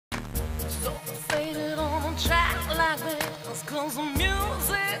'cause the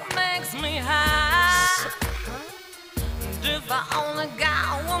music makes me high. And if I only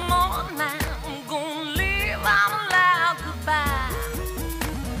got one more night, I'm gonna leave out loud goodbye.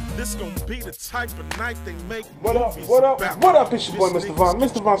 This gonna be the type of night they make. What up? What up? What up? It's your boy, Mr. Von.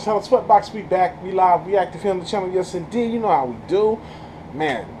 Mr. Von's channel, Sweatbox. We back. We live. We active here on the channel. Yes, indeed. You know how we do.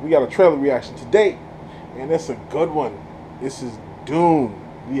 Man, we got a trailer reaction today, and it's a good one. This is Dune,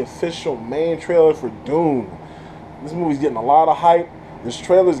 the official main trailer for Dune. This movie's getting a lot of hype. This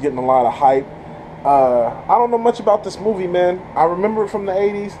trailer's getting a lot of hype. I don't know much about this movie, man. I remember it from the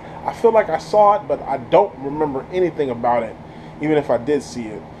 80s. I feel like I saw it, but I don't remember anything about it, even if I did see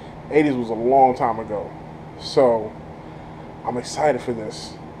it. 80s was a long time ago. So, I'm excited for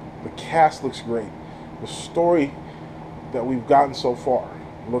this. The cast looks great. The story that we've gotten so far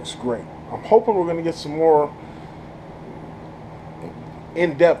looks great. I'm hoping we're going to get some more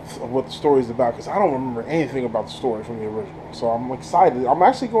in-depth of what the story is about, because I don't remember anything about the story from the original. So I'm excited. I'm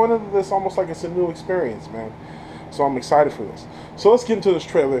actually going into this almost like it's a new experience, man. So I'm excited for this. So let's get into this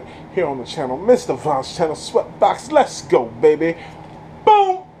trailer here on the channel, Mr. Von's channel, Sweatbox. Let's go, baby.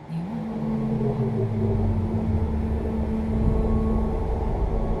 Boom!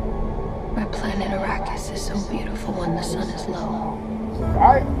 Our planet Arrakis is so beautiful when the sun is low.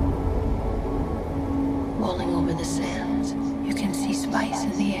 Alright. Rolling over the sands, you can see spice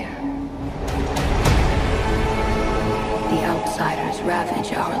in the air. The outsiders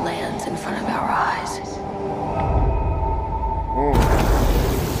ravage our lands in front of our eyes.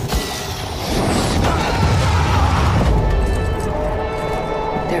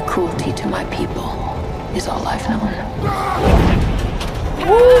 Their cruelty to my people is all I've known.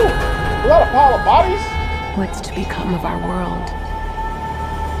 Woo! A lot of pile of bodies. What's to become of our world?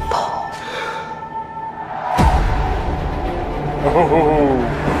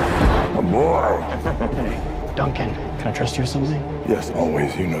 A boy. Hey, Duncan, can I trust you with something? Yes,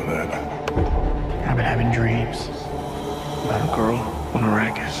 always. You know that. I've been having dreams about a girl on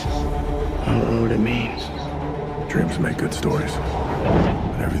Arrakis. I don't know what it means. Dreams make good stories.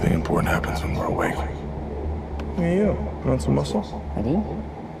 But everything important happens when we're awake. Hey, you. Want some muscle? I do?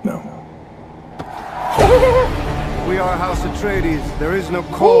 No. We are House Atreides. There is no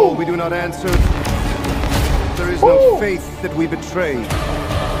call we do not answer. There is no faith that we betray.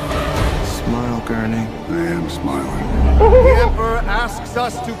 Smile, Gurney. I am smiling. The Emperor asks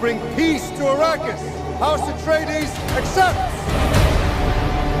us to bring peace to Arrakis. House Atreides accepts.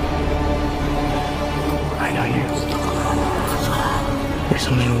 I know you. There's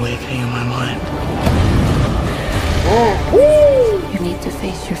something awakening in my mind. You need to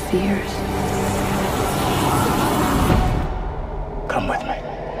face your fears. Come with me.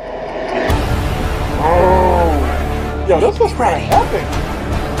 Yo, this was kind of epic.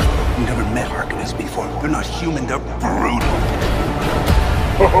 You never met Harkonnens before. They're not human, they're brutal.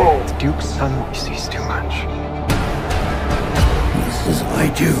 The Duke's son sees too much. This is what I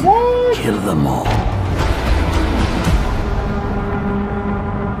do. Kill them all.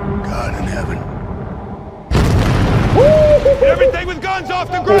 God in heaven. Everything with guns off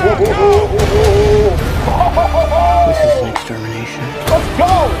the ground! Go! This is an extermination. Let's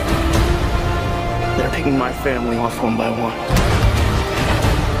go! They're picking my family off one by one.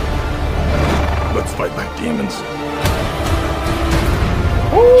 Let's fight like demons.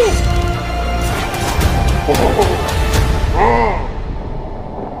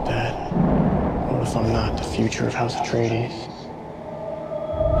 Dad, what if I'm not the future of House Atreides?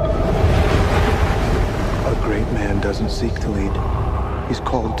 A great man doesn't seek to lead. He's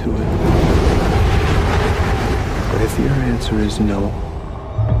called to it. But if your answer is no,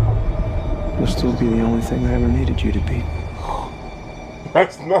 you'll still be the only thing I ever needed you to be.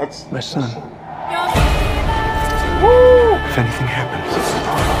 That's nuts. My son. Woo! If anything happens,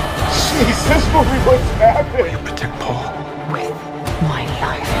 Jeez, this movie looks epic. you protect Paul. With my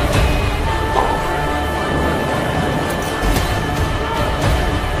life.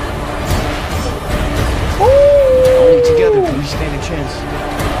 Only together can we stand a chance.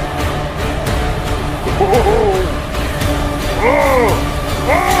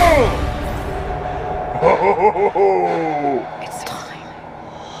 It's time.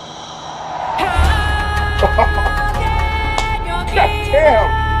 God damn.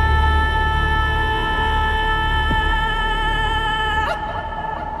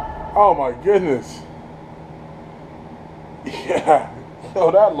 Oh my goodness. Yeah.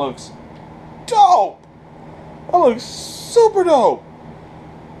 Yo, that looks dope. That looks super dope.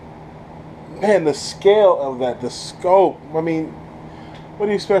 Man, the scale of that, the scope. I mean, what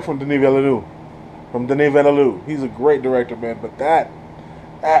do you expect from Denis Villeneuve? From Denis Villeneuve. He's a great director, man, but that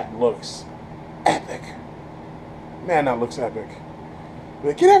looks epic. Man, that looks epic.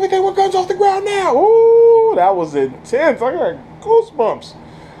 Like, get everything with guns off the ground now. Ooh, that was intense. I got goosebumps.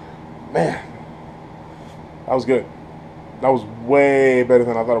 Man, that was good. That was way better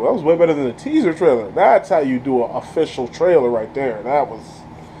than I thought it was. That was way better than the teaser trailer. That's how you do an official trailer right there. That was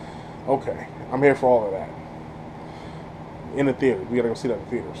okay. I'm here for all of that. In the theater. We gotta go see that in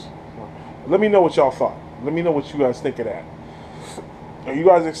theaters. Let me know what y'all thought. Let me know what you guys think of that. Are you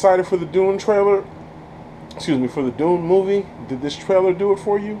guys excited for the Dune trailer? Excuse me, for the Dune movie? Did this trailer do it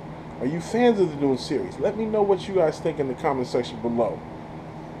for you? Are you fans of the Dune series? Let me know what you guys think in the comment section below.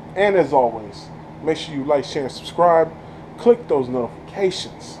 And as always, make sure you like, share, and subscribe. Click those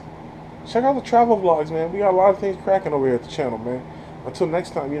notifications. Check out the travel vlogs, man. We got a lot of things cracking over here at the channel, man. Until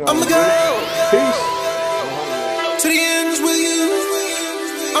next time, you know. Peace. To the ends with you.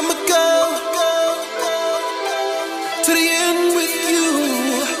 I'ma go to the end with you.